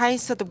веб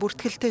сайенсад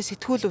бүртгэлтэй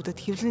сэтгүүлүүдэд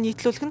хэвлэн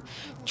нийтлүүлэх нь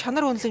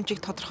чанар үнэлэмжийг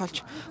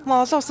тодорхойлж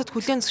мөн олон улсад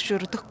хүлээн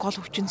зөвшөөрөгдөх гол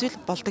хүчин зүйл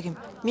болдог юм.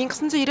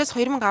 1990-аас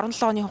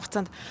 2017 оны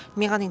хугацаанд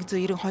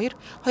 1192,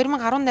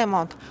 2018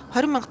 онд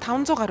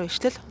 20,500 гаруй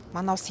ишлэл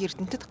манай улсын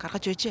эрдэмтэд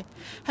гаргаж байжээ.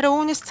 Харин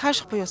үүнээс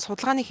цааших буюу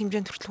судалгааны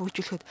хэмжээнд хүртэл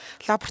хөгжүүлэхэд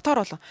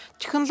лаборатори болон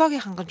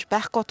технологийн хангамж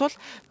байхгүй тул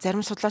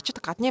зарим судлаачид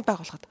гадны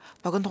байгууллагад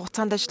богино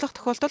хугацаанд ажиллах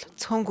тохиолдол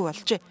цөөнгүй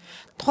болжээ.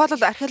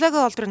 Тухайлбал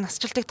археологийн олдрын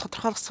насжилтыг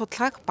тодорхойлох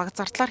судалгааг бага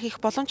зардлаар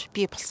хийх боломж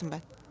бий болсон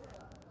байна.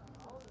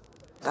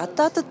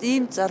 Гадаадд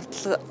ийм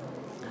зардал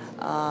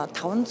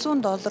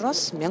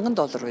 $500-оос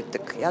 $1,000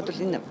 байдаг. Яг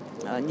бол энэ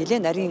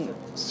нэлээд нарийн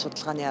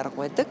судалгааны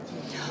арга байдаг.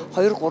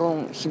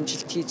 2-3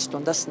 хэмжилт хийж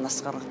дундаас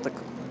нас гаргадаг.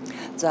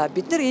 За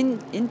бид нар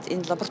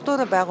энэ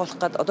лаборатори байгуулах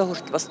гээд одоо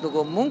хүртэл бас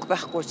нөгөө мөнгө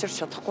байхгүй учраас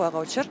чадахгүй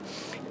байгаа учраас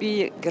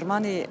би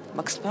Германы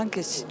Макс Планк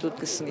институт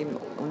гэсэн ийм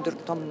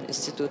өндөр том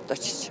институт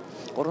очиж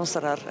 3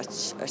 сараар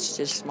очиж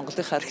ажилласан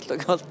Монголынхаа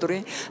археологийн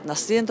олдрын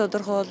насын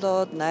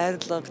тодорхойлоод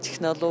найрлага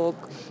технологи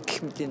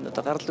гэх мэт энэ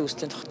одоо гарлын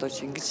үүслийн тогтоож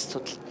ингэж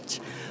судалж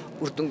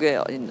үр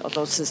дүнгээ энэ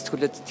олон улсын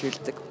сэтгүүлүүдэд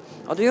хэвлэдэг.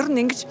 Одоо ер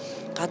нь ингэж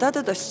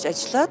гадаадад очиж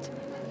ажиллаад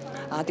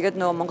тэгээд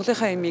нөгөө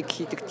Монголынхаа ямиг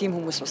хийдэг тийм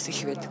хүмүүс бас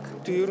их байдаг.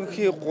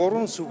 Ерөнхий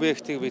 3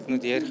 субъектыг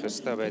биднүүд ярих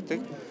ёстой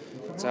байдаг.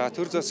 За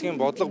төр засгийн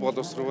бодлого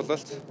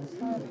боловсруулалт,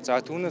 за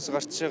түүнээс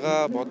гарч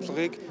байгаа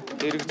бодлогыг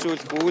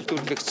хэрэгжүүлэх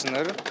үйлдвэрлэгч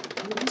нар,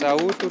 за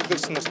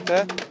үйлдвэрлэгч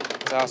нартай,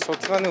 за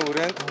судалгааны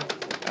хүрээнд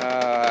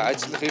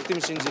ажиллах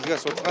эрдэм шинжилгээ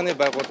судалгааны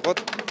байгууллагууд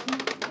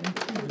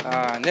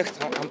нэгт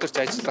хамтарч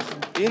ажиллах.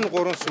 Энэ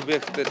 3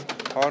 субъектэд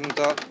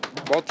хоорондоо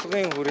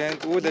бодлогын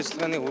хүрээнд, үйл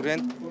ажиллагааны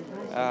хүрээнд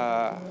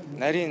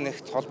нарийн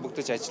нэгт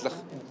холбогдож ажиллах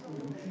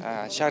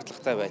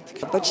шаардлагатай байдаг.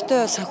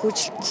 Бодиттой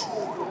санхүүжилт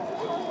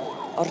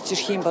орж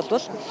ирэх юм бол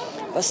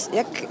бас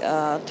яг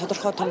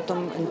тодорхой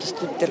том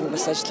индустрид дээр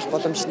бас ажиллах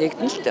боломж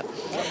нэгдэн л дээ.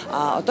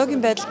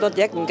 Одоогийн байдалд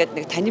бол яг ингээд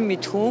нэг танин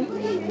мэдхүүн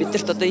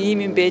бидэрт одоо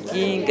ийм юм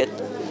байдгийг ингээд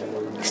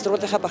их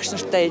сургуулийнхаа багш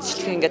нартай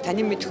ажиллах ингээд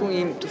танин мэдхүүн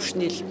ийм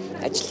төвшний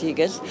ажил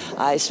хийгээл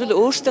эсвэл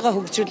өөрсдөө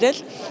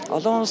хөгжүүлээл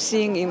олон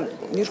улсын ийм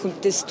нэр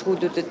хүндтэй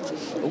сэтгүүлүүдэд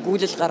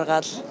өгүүлэл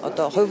гаргаад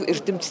одоо хувь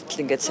эрдэмтэд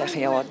ингээд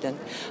сайхан яваад байна.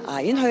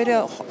 Энэ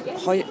хоёрын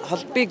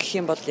холбыг гэх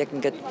юм бол яг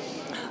ингээд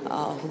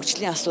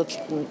хөгжлийн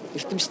асуудалд нь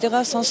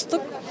эрдэмтдийгээ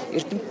сонсдог,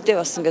 эрдэмтдээ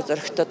бас ингээд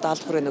зөрөгтэй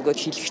даалгаврыг нөгөөд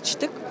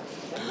хийлгчдэг.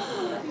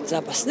 За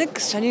бас нэг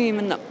сонин юм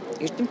нь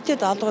эрдэмтдээ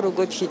даалгавар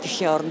өгөөд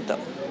хийдэхийн оронд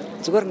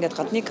зүгээр ингээд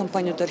гадны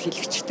компаниудаар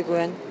хийлгчдэг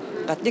байна.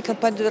 Гадны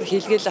компаниудаар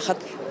хийлгээл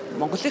хахад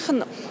Монголынх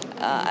нь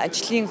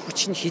ажлын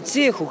хүч нь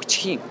хизээ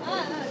хөгжих юм.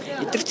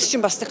 Эдгэрч чинь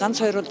бас ганц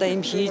хоёр удаа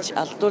юм хийж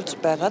алдуулж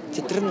байгаад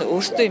тэд нар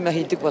өөрсдөө юм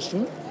хийдэг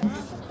болно.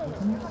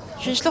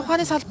 Шинжлэх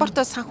ухааны салбарт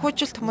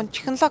санхүүжилт мөн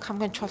технологи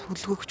хамгийн чухал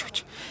хөлгөөгч хүч.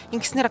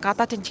 Ингэснээр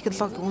гадаадын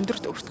технологи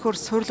өндөрт өртгөөр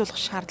суйрлуулах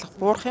шаардлага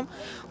буурах юм.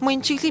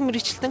 Мөн энэ чиглэлийн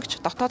мэргэжилтэнгч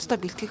дотооддоо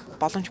бэлтгэх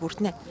боломж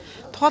бүрднэ.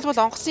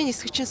 Тухайлбал онгоцны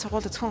нисгчийн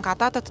сургууль зөвхөн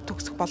гадаадад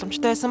төгсөх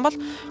боломжтой байсан бол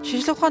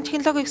шинжлэх ухааны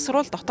технологийн их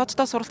сурвалж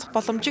дотооддоо суралцах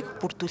боломжийг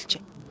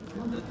бүрдүүлжээ.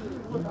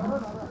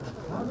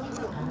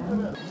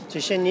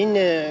 Жишээ нь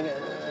энэ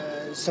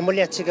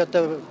симуляцийг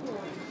одоо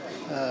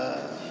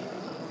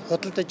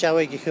худалдаж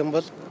авъя гэх юм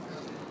бол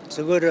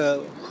зүгээр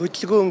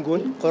хөдөлгөөнгүй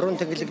нь 3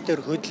 тэглэг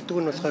дээр хөдөлдөг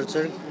нь болохоор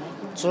зэрэг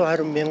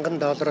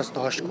 $120,000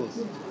 доошгүй.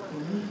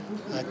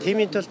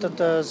 Тиймийн тулд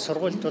одоо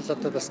сургуульд бол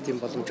одоо бас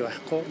тийм боломж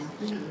байхгүй.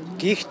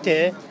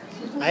 Гэхдээ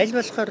аль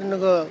болохоор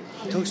нөгөө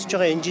төгсөж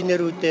байгаа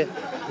инженерүүдэд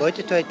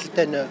бодит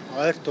байдалтай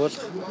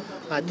ойртуулах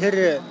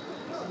тэр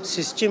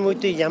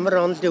системүүдийг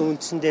ямар онолын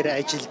үндсэн дээр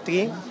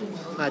ажилдгийг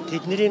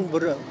тэднийг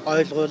бүр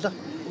ойлгуулах.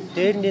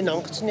 Дээр нь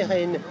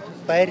онгоцныхаа энэ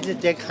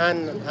байрлалд яг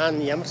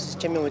хаана ямар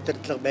системийн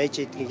удирдлага байж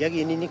байдгийг яг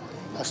энийг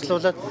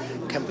ослуулад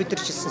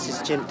компьютерчилсан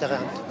системтэйгээ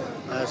хамт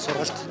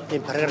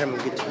сургалтын програм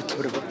гэдэг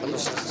хөтөлбөр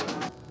боловсруулсан.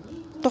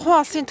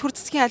 Тухайн улсын төр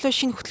засгийн аливаа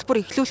шинэ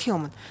хөтөлбөр эхлүүлэхийн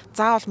өмнө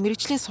заавал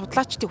мэрэгжлийн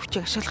судлаачдын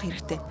хүчийг ашиглах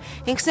хэрэгтэй.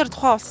 Ингэснээр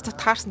тухайн улсад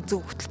таарсан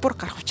зөв хөтөлбөр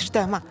гарах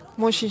учиртай юм а.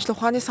 Мөн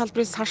шинжлэх ухааны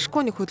салбарын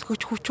салшгүй нэг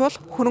хөдөлгөөч хүч бол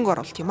хөрөнгө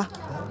оруулалт юм а.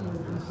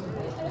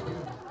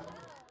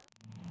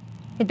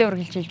 Мэдээ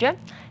үргэлжилж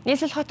байна.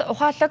 Нийслэл хот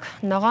ухаалаг,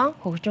 ногоон,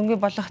 хөгжингүй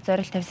болох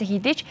зорилт тавьсан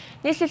хэдий ч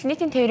нийслэл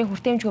нийтийн тээврийн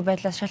хүртээмжгүй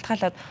байдлаас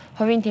шалтгаалаад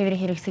хувийн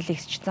тээврийн хэрэгсэл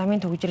ихсэж замын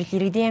төгжрөл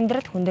иргэдийн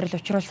амьдралд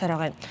хүндрэл учруулсаар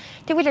байгаа юм.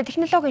 Тэгвэл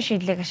технологийн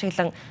шийдлийг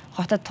ашиглан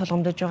хотод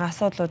тулгамдж байгаа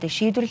асуудлуудыг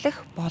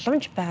шийдвэрлэх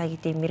боломж байгаа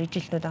гэдгийг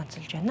мэргэжилтнүүд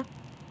онцолж байна.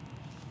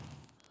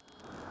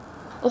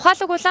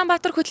 Ухаалаг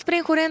Улаанбаатар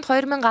хөтөлбөрийн хүрээнд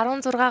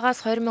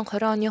 2016-аас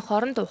 2020 оны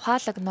хооронд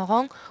ухаалаг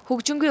ногоон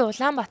хөгжингүй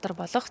Улаанбаатар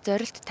болох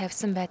зорилт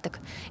тавьсан байдаг.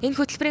 Энэ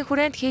хөтөлбөрийн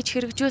хүрээнд хийж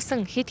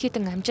хэрэгжүүлсэн хэд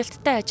хэдэн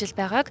амжилттай ажил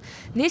байгааг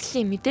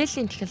нийслэлийн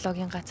мэдээллийн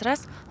технологийн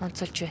газраас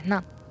онцолж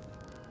байна.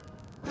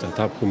 За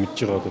та бүхэн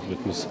мэдж байгаа бол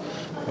биднес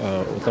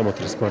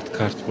Улаанбаатар смарт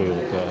карт буюу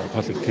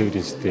ухаалаг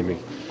тээврийн системийг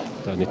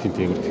нийтийн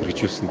тээврт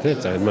хэрэгжүүлсэн тий.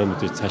 За энэ маань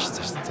мэдээж цааш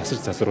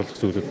засварлах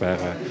зүйлүүд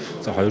байгаа.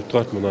 За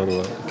хоёрдугаарт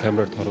манай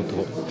камераар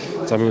торуулдаг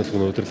замын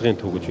хөдөлгөөний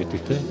удирдлагын төв гэж байдаг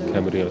тий.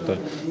 Камерын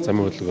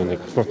замын хөдөлгөөнийг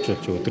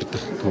автоматжуулж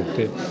удирдах төв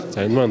тий.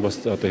 За энэ маань бас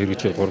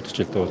хэрэгжиж 3 дахь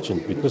жилдээ болж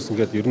байна. Биднес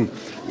ингээд ер нь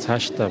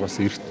цаашдаа бас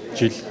эх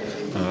жил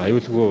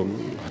аюулгүй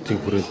хотын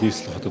хүрээнд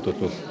нийслэл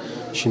хотод бол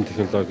шинэ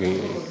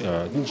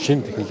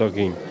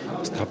технологийн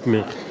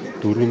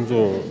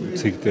 5400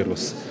 цэг дээр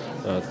бас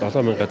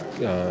 7000-аад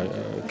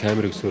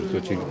камерыг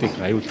суурилуулж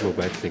иргэдийн аюулгүй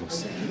байдлыг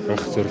бас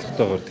анх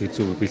зорилготойгоор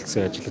тэзүү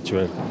бэлдсэн ажиллаж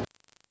байна.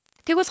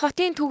 Тэгвэл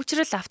хотын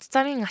төгжрөл авто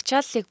замын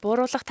ачааллыг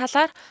бууруулах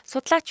талаар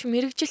судлаач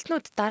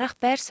мэргэжилтнүүд дараах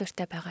байр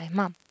суурьтай байгаа юм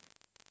а.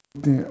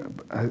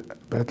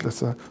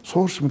 Байдлаасаа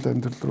сууршмал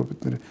амьдрал руу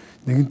бид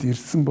нэгэнт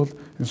ирсэн бол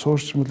энэ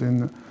сууршмал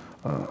энэ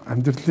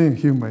амьдралын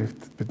хэв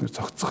маягт бид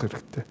зохицох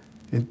хэрэгтэй.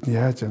 Энд нь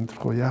яаж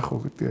амьдрах вэ, яах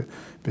вэ гэдгээ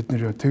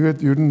бид тэгээд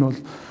ер нь бол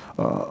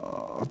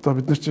одоо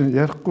бид нар чинь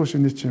ярихгүй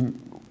шинэ чинь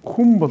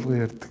хүн болгоо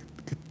ярьдаг.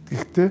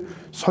 Гэхдээ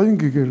соён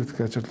гэгэрүүлэх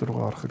ажил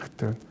руугаа орох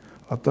хэрэгтэй байна.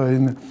 Одоо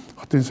энэ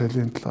хотын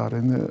соёлын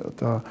талаар энэ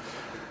одоо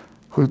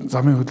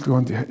замын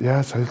хөдөлгөөнд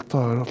яаж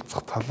соёлтой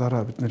ойролцох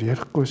талаараа бид нар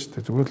ярихгүй шүү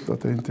дээ. Зүгээр л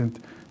одоо энэ тэнд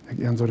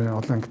янз бүрийн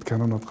олон ангит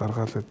канонууд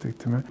гаргаал байдаг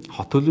тийм ээ.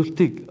 Хот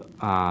төлөвлөлтийг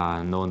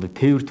нөгөө нэг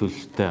тээвэр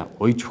төлөвлөлтөд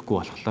уйж өгөхгүй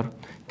болохоор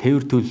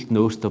тээвэр төлөвлөлт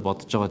нь өөртөө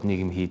бодож байгаа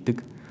нийгэм хийдэг.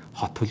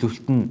 Хот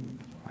төлөвлөлт нь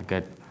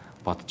ингээд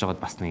бодож байгаад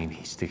бас нэг юм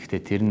хийждэг.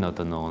 Гэхдээ тэр нь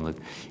одоо нөгөө нэг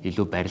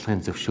илүү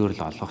барилгын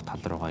зөвшөөрөл олгох тал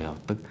руугаа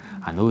явдаг.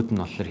 Нөгөөд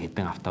нь болохоор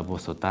хэдэн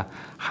автобусуудаа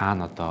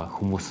хаана одоо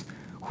хүмүүс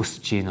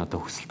хүсэж ийн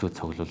одоо хүсэлтүүд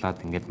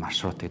цуглуулад ингээд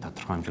маршрутыг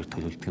тодорхой хэмжээгээр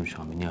төлөвлөдөг юм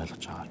шиг миний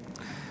ойлгож байгаа.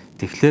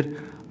 Тэгэхээр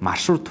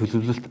маршрут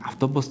төлөвлөлт,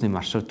 автобусны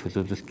маршрут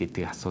төлөвлөлт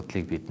гэдэг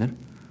асуудлыг бид нар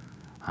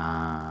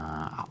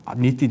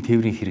нийтийн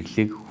тээврийн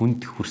хэрэглээг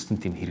хүнд хүрсэн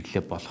тийм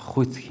хэрэглээ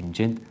болохгүй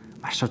хэмжээнд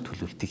маршрут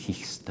төлөвлөлтийг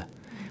хийх ёстой.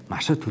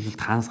 Маршрут төлөвлөлт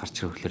хаанаас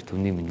гарч ирэх вэ?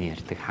 Түүний миний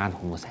ярьдаг хаана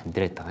хүмүүс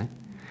амьдраад байгаа юм.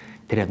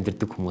 Тэр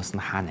амьдрдаг хүмүүс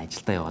нь хаана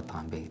ажилдаа яваад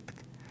байгаа юм бэ гэдэг.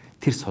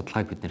 Тэр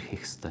судалгааг бид нэр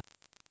хийх ёстой.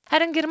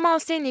 Харин Герман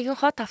улсын нэгэн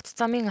хот авто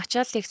замын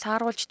ачааллыг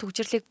сааруулж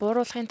төгжрлийг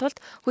бууруулахын тулд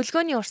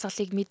хөлгөөний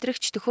урсгалыг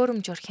мэдрэгч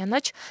төхөөрөмжөөр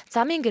хянаж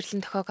замын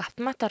гэрлэн дохиог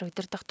автоматар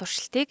удирдах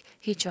туршилтыг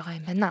хийж байгаа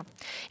юм байна.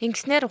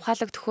 Ингэснээр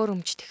ухаалаг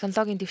төхөөрөмж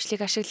технологийн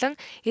дэвшлиг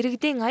ашиглан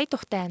иргэдийн ая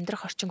тухтай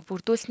амьдрах орчинг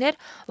бүрдүүлснээр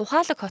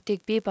ухаалаг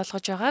хотыг бий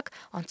болгож байгааг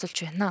онцолж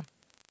байна.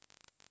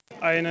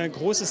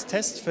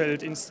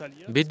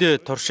 Бид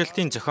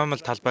туршилтын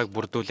зохиомол талбайг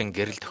бүрдүүлэн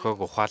гэрэл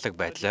дохиог ухаалаг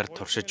байдлаар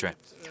туршиж байна.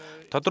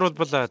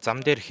 Тодорхойлбол зам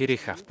дээр хэр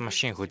их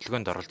автомашин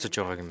хөдөлгөөнд оролцож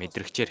байгааг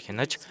мэдрэгчээр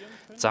хянаж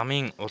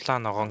замын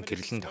улаан ногоон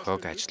гэрлэн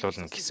дохиог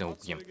ажилуулна гэсэн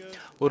үг юм.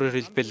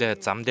 Өөрөөр хэлбэл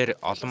зам дээр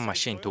олон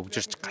машин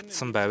төгжирч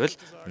гацсан байвал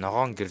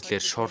ногоон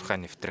гэрлээр шуурхай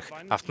нэвтрэх,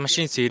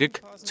 автомашин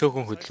сэрэг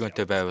цөөхөн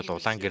хөдөлгөөнтэй байвал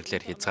улаан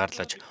гэрлээр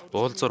хязгаарлаж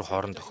уулзуур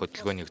хоорондох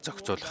хөдөлгөөнийг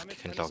зохицуулах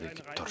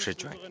технологиг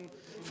туршиж байна.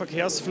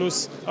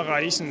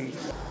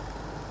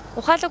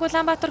 Ухаалаг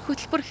Улаанбаатар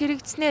хөтөлбөр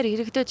хэрэгжснээр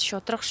иргэдэд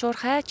шудрах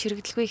шуурхай,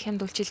 чирэгдэлгүй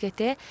хямд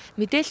үйлчилгээтэй,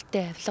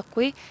 мэдээлэлтэй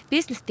авилгагүй,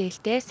 бизнес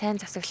дээлтэй,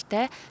 сайн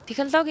засаглалтай,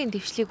 технологийн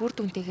дэвшлиг үр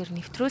дүнтэйгээр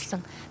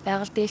нэвтрүүлсэн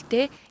байгаль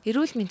дээлтэй,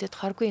 эрүүл мэндэд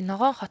хоргүй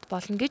ногоон хот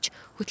болно гэж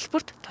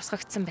хөтөлбөрт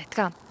тусгагдсан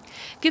байдаг.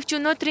 Гэвч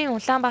өнөөдрийн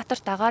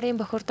Улаанбаатарт агаарын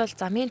бохирдол,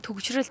 замын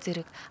төгжрөл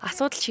зэрэг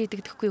асуудал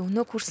шийдэгдэхгүй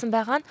өнөөг хүрсэн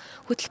байгаа нь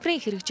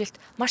хөтөлбөрийн хэрэгжилт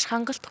маш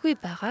хангалтгүй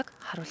байгааг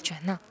харуулж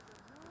байна.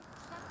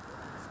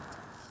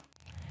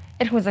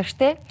 Эрх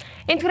үзэгчтэй.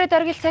 Энэ түрээд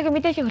оргил цагийн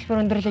мэдээллийн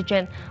хөтөлбөр өндөрлөж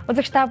байна.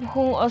 Үзэгч та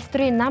бүхэн улс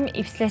төрийн нам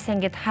эвслээс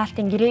ангид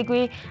хаалтын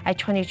гэрээгүй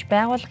аж ахуйн нэгж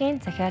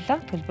байгууллагын захиалга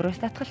төлбөрөөс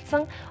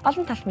татгалцсан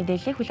олон талт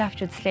мэдээллийг хүлээн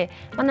авч үзлээ.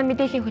 Манай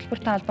мэдээллийн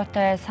хөтөлбөртэй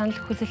холбоотой санал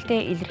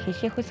хүсэлтээ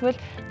илэрхийлэх хүсвэл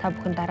та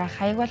бүхэн дараах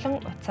хаяг болон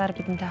утсаар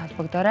бидэнтэй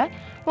холбогдоорой.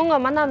 Мөн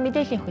манай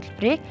мэдээллийн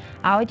хөтөлбөрийг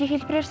аудио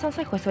хэлбэрээр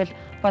сонсох хүсвэл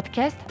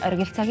подкаст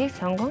оргил цагийг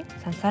сонгон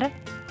сонсоорой.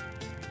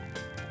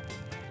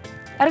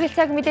 Оргил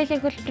цаг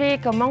мэдээллийн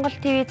хөтөлбөрийг Монгол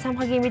ТV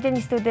цамхагийн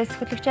мэдээний студиэс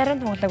хөтлөгч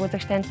Арын тунгалаг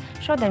үзэгчтэнд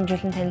шууд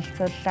амжуулан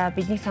танилцууллаа.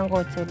 Бидний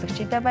сонгон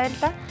үзэгчдэд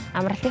баярлалаа.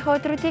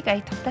 Амралтынхаа өдрүүдийг ая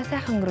тухтай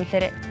сайхан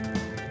өнгөрүүлээрэй.